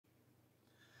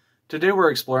Today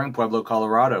we're exploring Pueblo,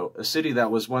 Colorado, a city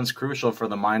that was once crucial for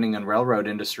the mining and railroad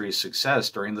industry's success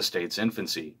during the state's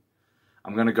infancy.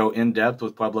 I'm going to go in depth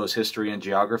with Pueblo's history and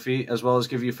geography, as well as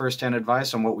give you first-hand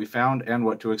advice on what we found and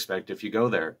what to expect if you go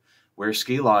there. We're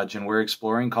Ski Lodge and we're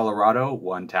exploring Colorado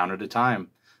one town at a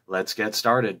time. Let's get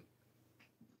started.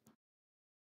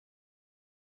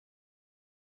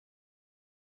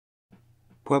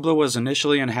 Pueblo was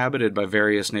initially inhabited by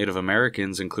various Native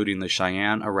Americans, including the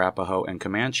Cheyenne, Arapaho, and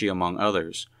Comanche, among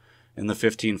others. In the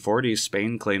 1540s,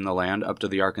 Spain claimed the land up to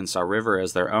the Arkansas River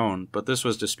as their own, but this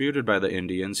was disputed by the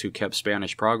Indians, who kept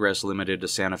Spanish progress limited to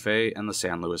Santa Fe and the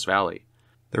San Luis Valley.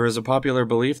 There is a popular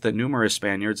belief that numerous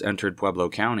Spaniards entered Pueblo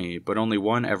County, but only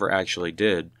one ever actually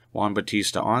did, Juan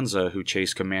Bautista Anza, who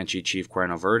chased Comanche chief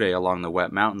Cuerno Verde along the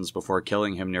Wet Mountains before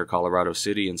killing him near Colorado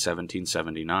City in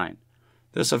 1779.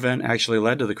 This event actually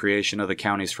led to the creation of the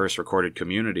county's first recorded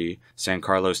community, San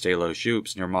Carlos de los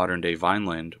Jupes, near modern-day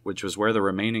Vineland, which was where the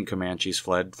remaining Comanches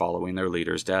fled following their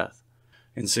leader's death.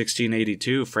 In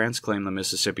 1682, France claimed the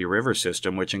Mississippi River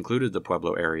system, which included the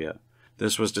Pueblo area.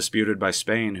 This was disputed by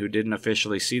Spain, who didn't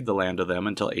officially cede the land to them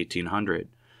until 1800.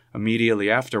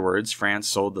 Immediately afterwards, France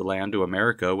sold the land to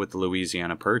America with the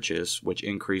Louisiana Purchase, which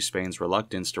increased Spain's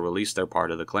reluctance to release their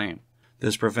part of the claim.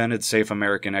 This prevented safe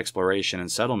American exploration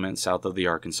and settlement south of the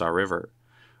Arkansas River.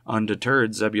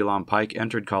 Undeterred, Zebulon Pike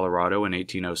entered Colorado in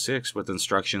 1806 with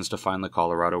instructions to find the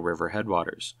Colorado River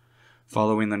headwaters.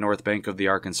 Following the north bank of the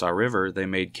Arkansas River, they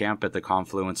made camp at the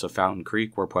confluence of Fountain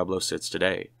Creek, where Pueblo sits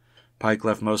today. Pike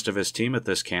left most of his team at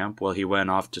this camp while he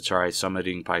went off to try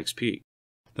summiting Pike's Peak.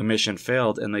 The mission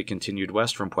failed, and they continued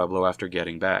west from Pueblo after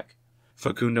getting back.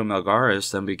 Facundo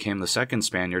Melgares then became the second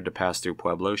Spaniard to pass through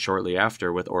Pueblo shortly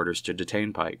after with orders to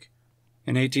detain Pike.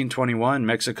 In 1821,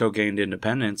 Mexico gained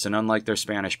independence, and unlike their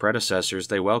Spanish predecessors,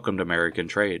 they welcomed American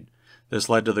trade. This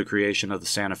led to the creation of the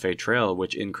Santa Fe Trail,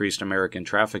 which increased American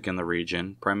traffic in the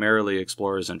region, primarily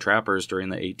explorers and trappers during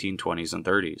the 1820s and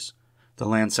 30s. The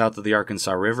land south of the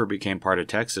Arkansas River became part of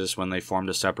Texas when they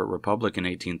formed a separate republic in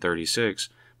 1836,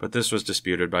 but this was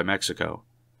disputed by Mexico.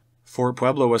 Fort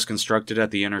Pueblo was constructed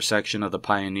at the intersection of the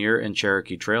Pioneer and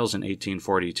Cherokee Trails in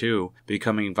 1842,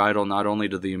 becoming vital not only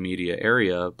to the immediate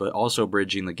area, but also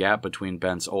bridging the gap between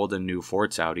Bent's old and new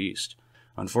forts out east.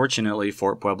 Unfortunately,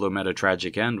 Fort Pueblo met a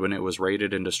tragic end when it was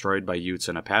raided and destroyed by Utes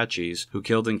and Apaches, who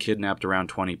killed and kidnapped around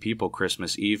 20 people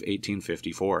Christmas Eve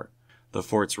 1854. The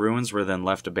fort's ruins were then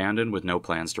left abandoned with no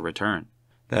plans to return.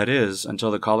 That is,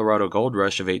 until the Colorado Gold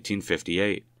Rush of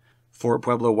 1858. Fort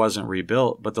Pueblo wasn't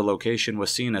rebuilt, but the location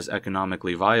was seen as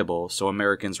economically viable, so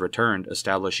Americans returned,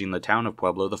 establishing the town of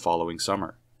Pueblo the following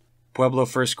summer. Pueblo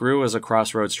first grew as a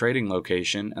crossroads trading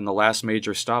location and the last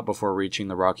major stop before reaching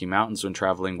the Rocky Mountains when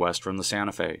traveling west from the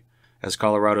Santa Fe. As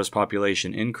Colorado's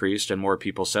population increased and more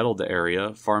people settled the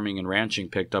area, farming and ranching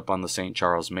picked up on the St.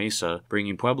 Charles Mesa,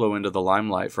 bringing Pueblo into the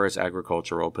limelight for its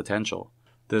agricultural potential.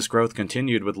 This growth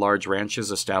continued with large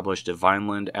ranches established at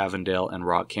Vineland, Avondale, and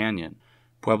Rock Canyon.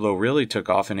 Pueblo really took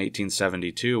off in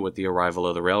 1872 with the arrival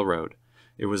of the railroad.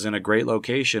 It was in a great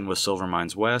location with silver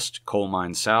mines west, coal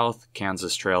mines south,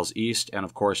 Kansas trails east, and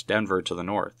of course Denver to the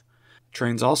north.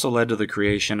 Trains also led to the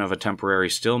creation of a temporary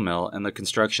steel mill and the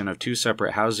construction of two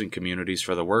separate housing communities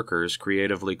for the workers,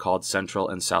 creatively called Central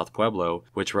and South Pueblo,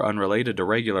 which were unrelated to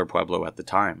regular Pueblo at the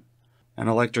time. An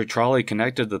electric trolley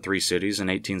connected the three cities in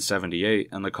 1878,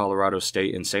 and the Colorado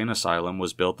State Insane Asylum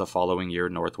was built the following year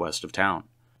northwest of town.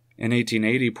 In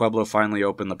 1880, Pueblo finally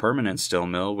opened the permanent steel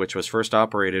mill, which was first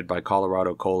operated by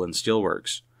Colorado Coal and Steel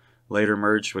Works. Later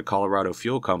merged with Colorado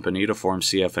Fuel Company to form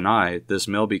CF&I, this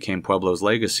mill became Pueblo's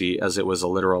legacy as it was a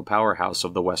literal powerhouse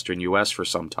of the western U.S. for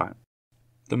some time.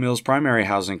 The mill's primary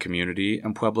housing community,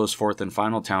 and Pueblo's fourth and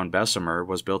final town, Bessemer,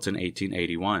 was built in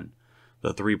 1881.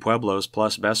 The three Pueblos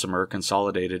plus Bessemer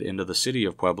consolidated into the city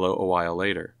of Pueblo a while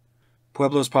later.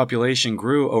 Pueblo's population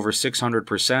grew over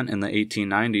 600% in the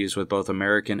 1890s, with both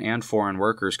American and foreign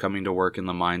workers coming to work in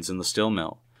the mines and the steel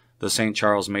mill. The St.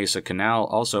 Charles Mesa Canal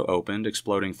also opened,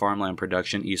 exploding farmland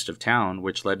production east of town,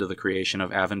 which led to the creation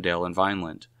of Avondale and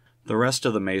Vineland. The rest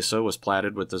of the mesa was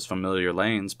platted with its familiar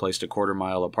lanes placed a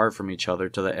quarter-mile apart from each other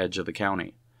to the edge of the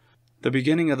county. The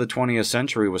beginning of the 20th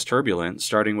century was turbulent,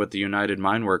 starting with the United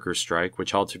Mine Workers strike,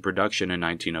 which halted production in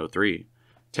 1903.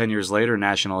 10 years later,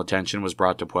 national attention was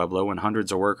brought to Pueblo when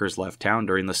hundreds of workers left town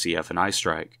during the CF&I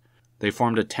strike. They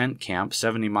formed a tent camp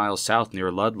 70 miles south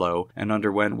near Ludlow and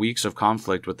underwent weeks of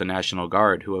conflict with the National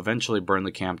Guard, who eventually burned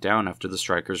the camp down after the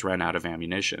strikers ran out of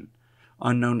ammunition.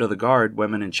 Unknown to the Guard,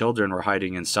 women and children were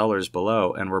hiding in cellars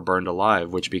below and were burned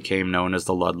alive, which became known as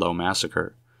the Ludlow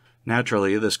Massacre.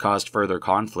 Naturally, this caused further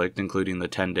conflict, including the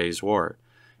 10 Days War.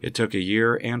 It took a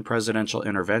year and presidential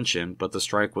intervention, but the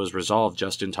strike was resolved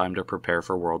just in time to prepare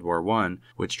for World War I,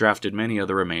 which drafted many of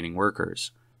the remaining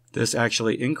workers. This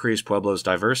actually increased Pueblo's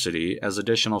diversity, as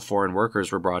additional foreign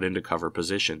workers were brought in to cover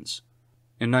positions.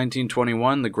 In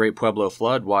 1921, the Great Pueblo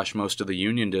Flood washed most of the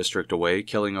Union District away,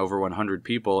 killing over 100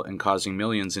 people and causing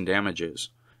millions in damages.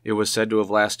 It was said to have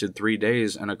lasted 3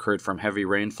 days and occurred from heavy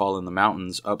rainfall in the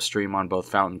mountains upstream on both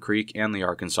Fountain Creek and the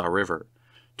Arkansas River.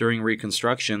 During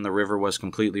Reconstruction, the river was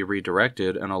completely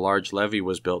redirected and a large levee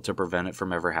was built to prevent it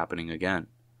from ever happening again.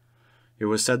 It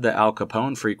was said that Al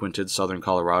Capone frequented southern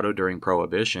Colorado during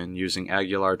Prohibition, using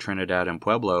Aguilar, Trinidad, and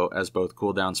Pueblo as both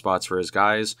cool-down spots for his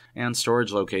guys and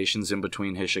storage locations in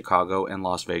between his Chicago and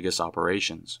Las Vegas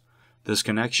operations. This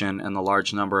connection and the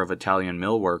large number of Italian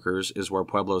mill workers is where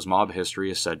Pueblo's mob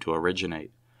history is said to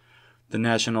originate. The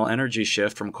national energy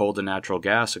shift from coal to natural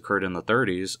gas occurred in the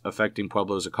 30s, affecting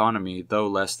Pueblo's economy, though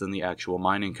less than the actual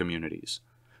mining communities.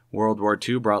 World War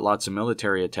II brought lots of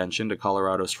military attention to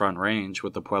Colorado's Front Range,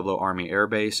 with the Pueblo Army Air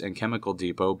Base and Chemical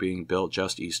Depot being built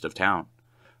just east of town.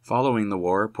 Following the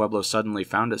war, Pueblo suddenly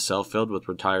found itself filled with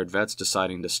retired vets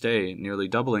deciding to stay, nearly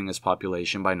doubling its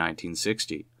population by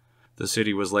 1960. The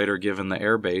city was later given the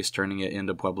air base, turning it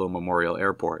into Pueblo Memorial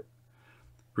Airport.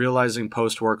 Realizing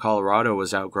post-war Colorado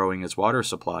was outgrowing its water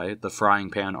supply, the Frying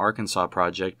Pan, Arkansas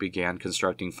project began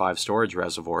constructing 5 storage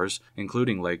reservoirs,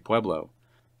 including Lake Pueblo.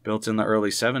 Built in the early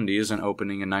 70s and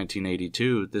opening in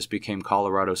 1982, this became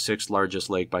Colorado's 6th largest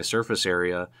lake by surface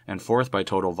area and 4th by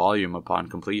total volume upon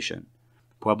completion.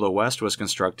 Pueblo West was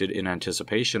constructed in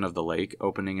anticipation of the lake,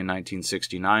 opening in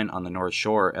 1969 on the North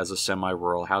Shore as a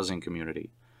semi-rural housing community.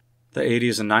 The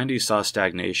 80s and 90s saw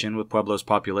stagnation, with Pueblo's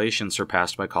population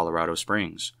surpassed by Colorado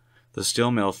Springs. The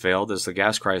steel mill failed as the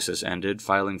gas crisis ended,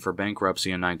 filing for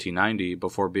bankruptcy in 1990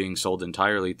 before being sold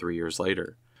entirely 3 years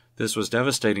later. This was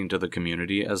devastating to the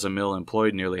community, as the mill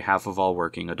employed nearly half of all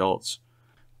working adults.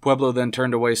 Pueblo then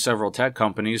turned away several tech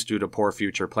companies due to poor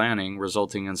future planning,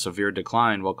 resulting in severe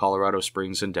decline while Colorado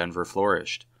Springs and Denver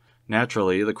flourished.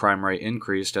 Naturally, the crime rate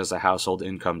increased as the household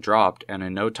income dropped, and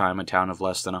in no time a town of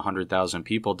less than 100,000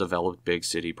 people developed big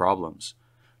city problems.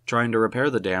 Trying to repair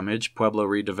the damage, Pueblo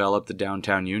redeveloped the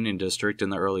downtown Union District in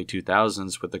the early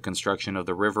 2000s with the construction of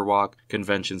the Riverwalk,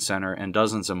 Convention Center, and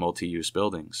dozens of multi-use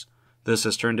buildings. This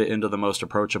has turned it into the most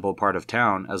approachable part of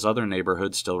town, as other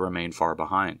neighborhoods still remain far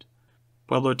behind.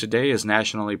 Pueblo today is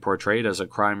nationally portrayed as a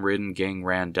crime-ridden,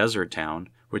 gang-ran desert town,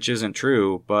 which isn't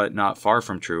true, but not far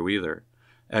from true either.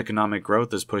 Economic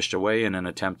growth is pushed away in an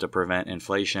attempt to prevent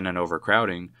inflation and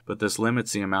overcrowding, but this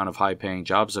limits the amount of high-paying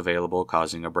jobs available,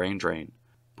 causing a brain drain.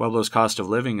 Pueblo's cost of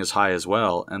living is high as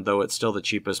well, and though it's still the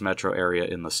cheapest metro area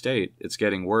in the state, it's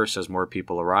getting worse as more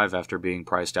people arrive after being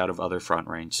priced out of other Front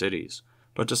Range cities.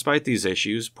 But despite these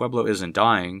issues, Pueblo isn't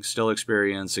dying, still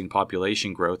experiencing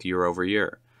population growth year over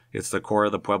year. It's the core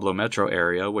of the Pueblo metro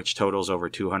area, which totals over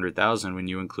 200,000 when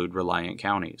you include reliant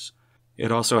counties.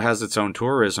 It also has its own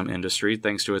tourism industry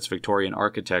thanks to its Victorian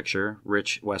architecture,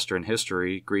 rich Western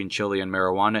history, green chili and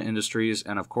marijuana industries,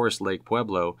 and of course Lake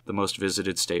Pueblo, the most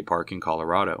visited state park in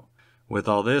Colorado. With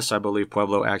all this, I believe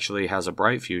Pueblo actually has a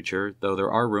bright future, though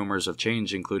there are rumors of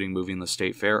change, including moving the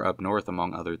state fair up north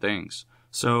among other things.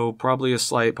 So probably a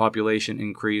slight population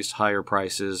increase, higher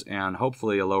prices, and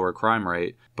hopefully a lower crime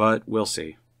rate, but we'll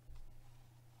see.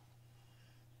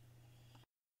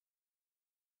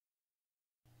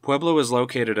 Pueblo is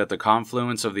located at the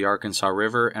confluence of the Arkansas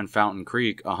River and Fountain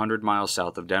Creek, 100 miles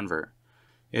south of Denver.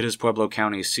 It is Pueblo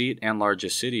County's seat and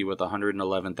largest city with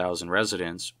 111,000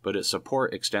 residents, but its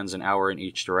support extends an hour in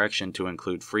each direction to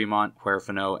include Fremont,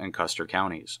 Huerfano, and Custer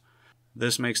counties.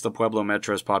 This makes the Pueblo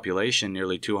Metro's population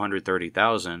nearly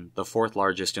 230,000, the 4th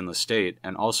largest in the state,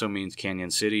 and also means Canyon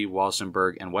City,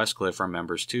 Walsenburg, and Westcliff are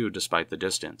members too, despite the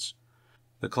distance.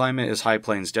 The climate is high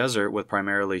plains desert, with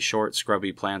primarily short,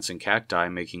 scrubby plants and cacti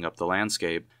making up the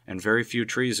landscape, and very few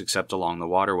trees except along the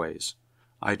waterways.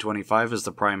 I-25 is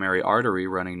the primary artery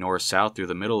running north-south through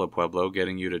the middle of Pueblo,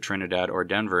 getting you to Trinidad or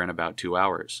Denver in about 2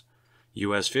 hours.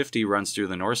 US 50 runs through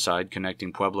the north side,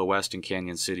 connecting Pueblo West and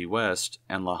Canyon City West,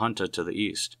 and La Junta to the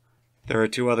east. There are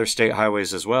 2 other state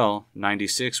highways as well,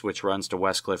 96 which runs to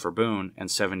Westcliff or Boone, and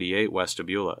 78 west of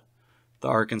Beulah. The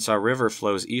Arkansas River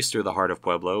flows east through the heart of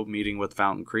Pueblo, meeting with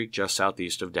Fountain Creek just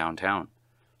southeast of downtown.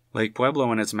 Lake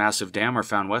Pueblo and its massive dam are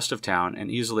found west of town and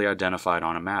easily identified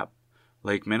on a map.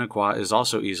 Lake Minnequa is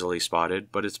also easily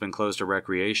spotted, but it's been closed to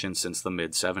recreation since the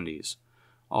mid-70s.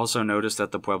 Also notice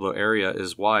that the Pueblo area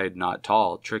is wide, not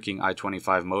tall, tricking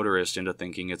I-25 motorists into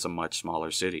thinking it's a much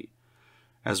smaller city.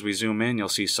 As we zoom in, you'll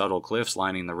see subtle cliffs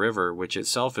lining the river, which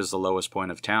itself is the lowest point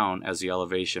of town as the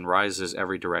elevation rises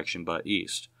every direction but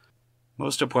east.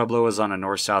 Most of Pueblo is on a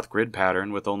north-south grid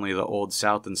pattern, with only the old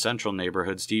south and central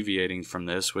neighborhoods deviating from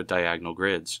this with diagonal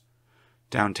grids.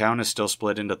 Downtown is still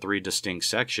split into 3 distinct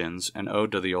sections, and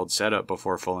owed to the old setup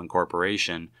before full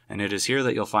incorporation, and it is here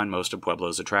that you'll find most of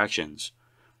Pueblo's attractions.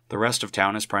 The rest of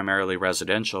town is primarily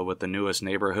residential, with the newest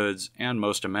neighborhoods and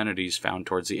most amenities found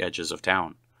towards the edges of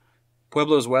town.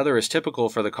 Pueblo's weather is typical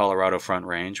for the Colorado Front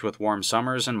Range, with warm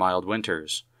summers and mild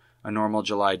winters. A normal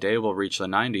July day will reach the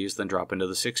 90s, then drop into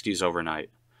the 60s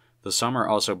overnight. The summer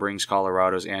also brings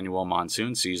Colorado's annual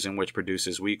monsoon season, which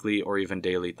produces weekly or even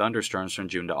daily thunderstorms from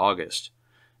June to August.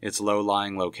 Its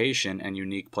low-lying location and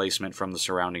unique placement from the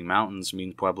surrounding mountains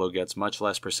mean Pueblo gets much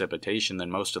less precipitation than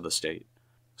most of the state.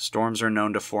 Storms are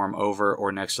known to form over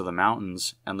or next to the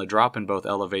mountains, and the drop in both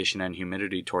elevation and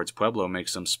humidity towards Pueblo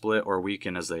makes them split or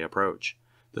weaken as they approach.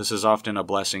 This is often a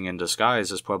blessing in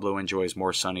disguise, as Pueblo enjoys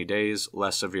more sunny days,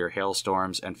 less severe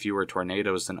hailstorms, and fewer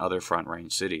tornadoes than other Front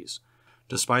Range cities.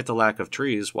 Despite the lack of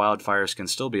trees, wildfires can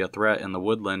still be a threat in the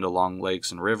woodland along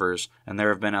lakes and rivers, and there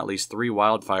have been at least 3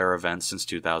 wildfire events since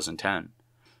 2010.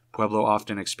 Pueblo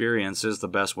often experiences the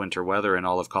best winter weather in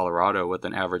all of Colorado, with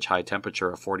an average high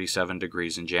temperature of 47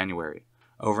 degrees in January.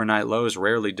 Overnight lows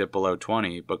rarely dip below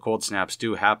 20, but cold snaps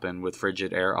do happen, with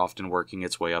frigid air often working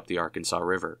its way up the Arkansas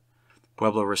River.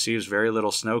 Pueblo receives very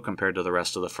little snow compared to the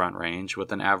rest of the Front Range,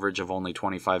 with an average of only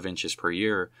 25 inches per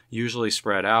year, usually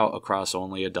spread out across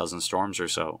only a dozen storms or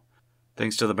so.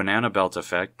 Thanks to the banana belt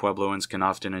effect, Puebloans can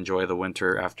often enjoy the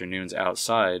winter afternoons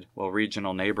outside, while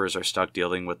regional neighbors are stuck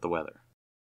dealing with the weather.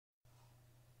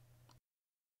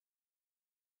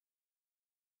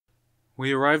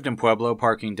 We arrived in Pueblo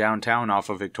parking downtown off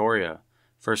of Victoria.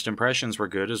 First impressions were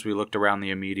good as we looked around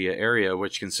the immediate area,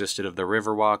 which consisted of the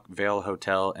Riverwalk, Vale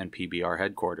Hotel, and PBR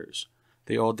headquarters.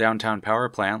 The old downtown power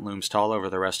plant looms tall over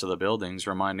the rest of the buildings,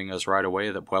 reminding us right away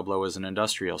that Pueblo is an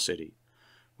industrial city.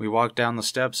 We walked down the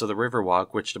steps of the Riverwalk,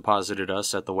 which deposited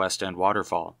us at the West End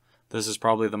waterfall. This is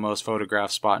probably the most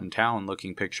photographed spot in town,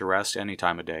 looking picturesque any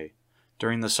time of day.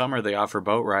 During the summer, they offer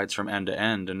boat rides from end to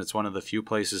end, and it's one of the few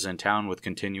places in town with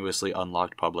continuously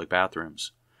unlocked public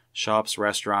bathrooms. Shops,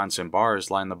 restaurants, and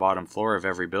bars line the bottom floor of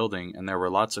every building, and there were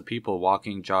lots of people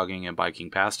walking, jogging, and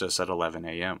biking past us at 11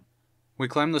 a.m. We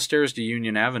climbed the stairs to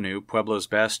Union Avenue, Pueblo's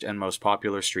best and most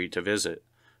popular street to visit.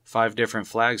 5 different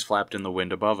flags flapped in the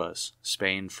wind above us: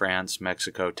 Spain, France,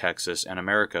 Mexico, Texas, and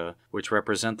America, which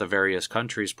represent the various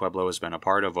countries Pueblo has been a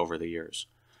part of over the years.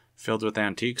 Filled with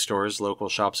antique stores, local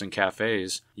shops, and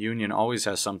cafes, Union always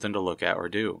has something to look at or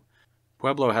do.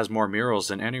 Pueblo has more murals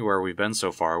than anywhere we've been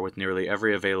so far, with nearly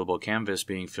every available canvas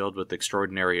being filled with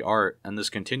extraordinary art, and this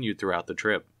continued throughout the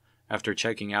trip. After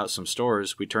checking out some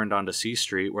stores, we turned onto C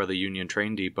Street, where the Union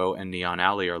Train Depot and Neon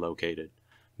Alley are located.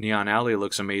 Neon Alley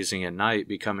looks amazing at night,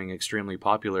 becoming extremely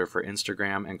popular for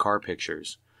Instagram and car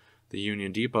pictures. The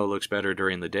Union Depot looks better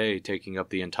during the day, taking up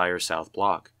the entire south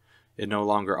block. It no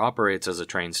longer operates as a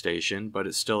train station, but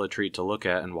it's still a treat to look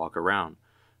at and walk around.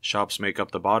 Shops make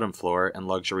up the bottom floor, and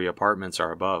luxury apartments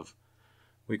are above.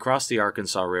 We crossed the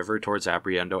Arkansas River towards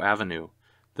Abriendo Avenue.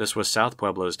 This was South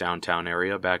Pueblo's downtown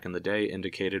area back in the day,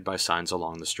 indicated by signs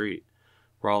along the street.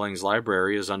 Rawlings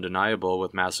Library is undeniable,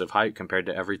 with massive height compared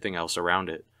to everything else around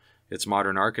it. Its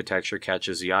modern architecture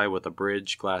catches the eye with a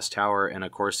bridge, glass tower, and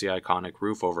of course the iconic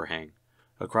roof overhang.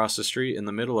 Across the street in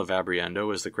the middle of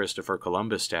Abriendo is the Christopher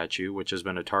Columbus statue, which has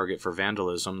been a target for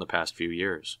vandalism the past few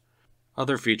years.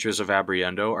 Other features of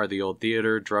Abriendo are the old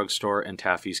theater, drugstore, and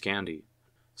Taffy's Candy.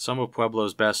 Some of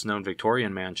Pueblo's best-known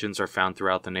Victorian mansions are found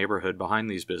throughout the neighborhood behind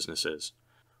these businesses.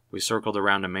 We circled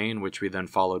around a main, which we then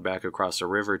followed back across the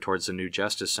river towards the new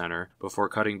Justice Center, before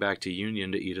cutting back to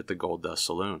Union to eat at the Gold Dust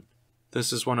Saloon.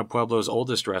 This is one of Pueblo's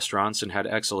oldest restaurants and had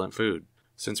excellent food.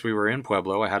 Since we were in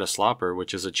Pueblo, I had a slopper,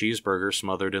 which is a cheeseburger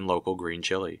smothered in local green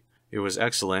chili. It was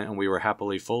excellent, and we were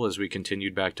happily full as we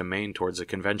continued back to Main towards the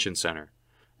convention center.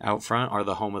 Out front are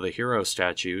the Home of the Heroes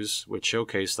statues, which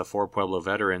showcase the 4 Pueblo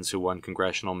veterans who won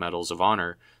Congressional Medals of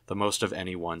Honor, the most of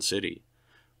any one city.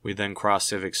 We then crossed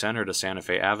Civic Center to Santa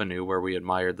Fe Avenue, where we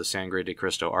admired the Sangre de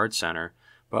Cristo Art Center,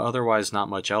 but otherwise not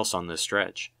much else on this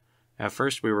stretch. At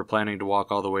first we were planning to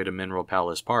walk all the way to Mineral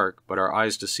Palace Park, but our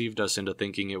eyes deceived us into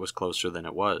thinking it was closer than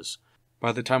it was.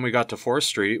 By the time we got to 4th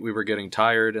Street, we were getting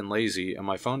tired and lazy, and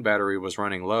my phone battery was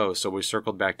running low, so we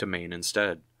circled back to Main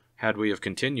instead. Had we have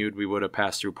continued, we would have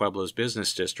passed through Pueblo's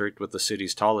business district with the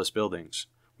city's tallest buildings.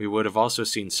 We would have also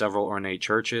seen several ornate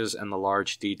churches and the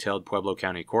large, detailed Pueblo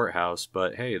County Courthouse,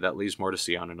 but hey, that leaves more to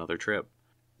see on another trip.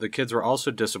 The kids were also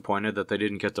disappointed that they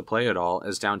didn't get to play at all,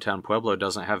 as downtown Pueblo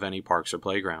doesn't have any parks or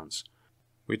playgrounds.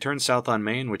 We turned south on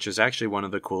Main, which is actually one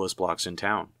of the coolest blocks in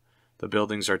town. The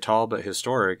buildings are tall but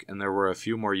historic, and there were a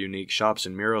few more unique shops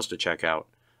and murals to check out.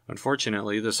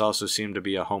 Unfortunately, this also seemed to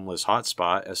be a homeless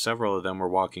hotspot, as several of them were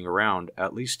walking around,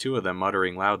 at least two of them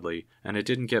muttering loudly, and it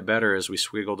didn't get better as we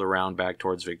swiggled around back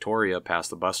towards Victoria past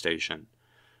the bus station.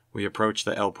 We approached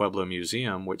the El Pueblo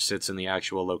Museum, which sits in the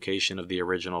actual location of the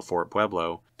original Fort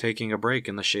Pueblo, taking a break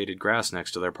in the shaded grass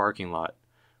next to their parking lot.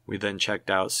 We then checked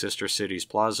out Sister Cities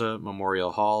Plaza,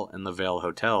 Memorial Hall, and the Vale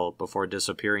Hotel before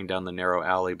disappearing down the narrow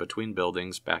alley between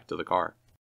buildings back to the car.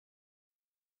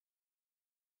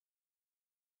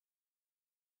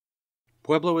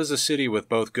 Pueblo is a city with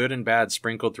both good and bad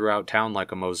sprinkled throughout town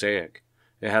like a mosaic.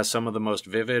 It has some of the most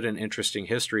vivid and interesting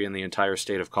history in the entire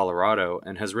state of Colorado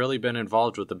and has really been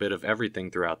involved with a bit of everything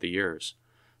throughout the years.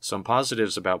 Some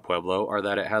positives about Pueblo are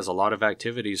that it has a lot of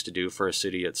activities to do for a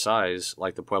city its size,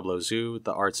 like the Pueblo Zoo,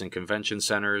 the Arts and Convention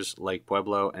Centers, Lake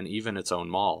Pueblo, and even its own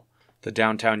mall. The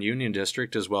downtown Union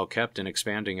District is well kept and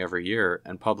expanding every year,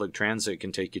 and public transit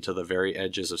can take you to the very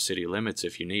edges of city limits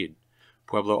if you need.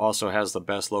 Pueblo also has the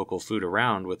best local food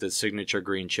around with its signature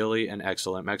green chili and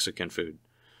excellent Mexican food.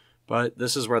 But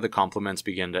this is where the compliments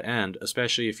begin to end,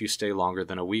 especially if you stay longer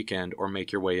than a weekend or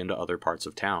make your way into other parts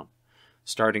of town.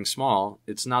 Starting small,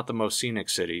 it's not the most scenic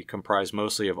city, comprised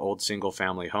mostly of old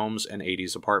single-family homes and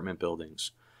 80s apartment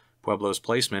buildings. Pueblo's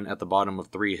placement at the bottom of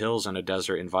 3 hills in a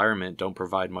desert environment don't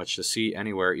provide much to see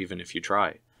anywhere even if you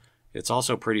try. It's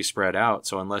also pretty spread out,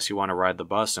 so unless you want to ride the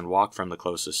bus and walk from the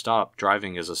closest stop,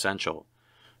 driving is essential.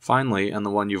 Finally, and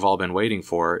the one you've all been waiting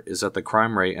for, is that the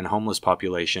crime rate and homeless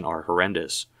population are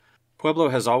horrendous. Pueblo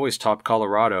has always topped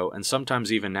Colorado and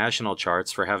sometimes even national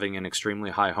charts for having an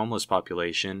extremely high homeless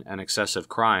population and excessive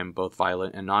crime, both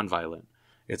violent and nonviolent.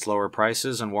 Its lower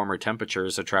prices and warmer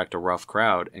temperatures attract a rough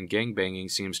crowd, and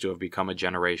gangbanging seems to have become a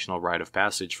generational rite of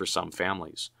passage for some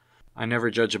families. I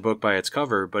never judge a book by its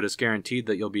cover, but it's guaranteed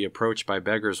that you'll be approached by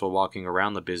beggars while walking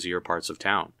around the busier parts of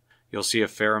town. You'll see a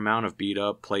fair amount of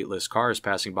beat-up, plateless cars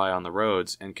passing by on the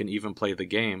roads, and can even play the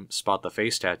game, spot the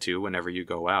face tattoo whenever you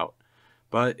go out.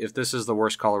 But if this is the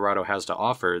worst Colorado has to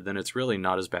offer, then it's really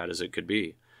not as bad as it could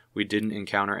be. We didn't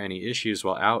encounter any issues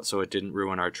while out, so it didn't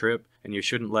ruin our trip, and you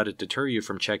shouldn't let it deter you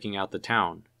from checking out the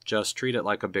town. Just treat it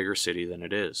like a bigger city than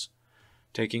it is.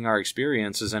 Taking our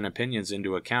experiences and opinions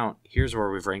into account, here's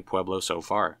where we've ranked Pueblo so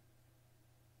far.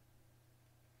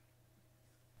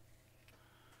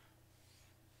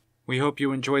 We hope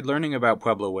you enjoyed learning about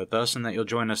Pueblo with us and that you'll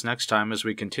join us next time as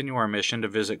we continue our mission to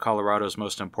visit Colorado's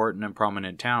most important and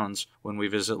prominent towns when we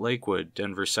visit Lakewood,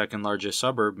 Denver's second largest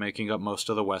suburb, making up most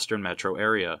of the western metro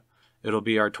area. It'll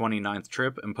be our 29th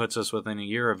trip and puts us within a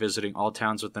year of visiting all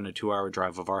towns within a 2-hour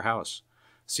drive of our house.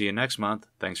 See you next month.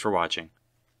 Thanks for watching.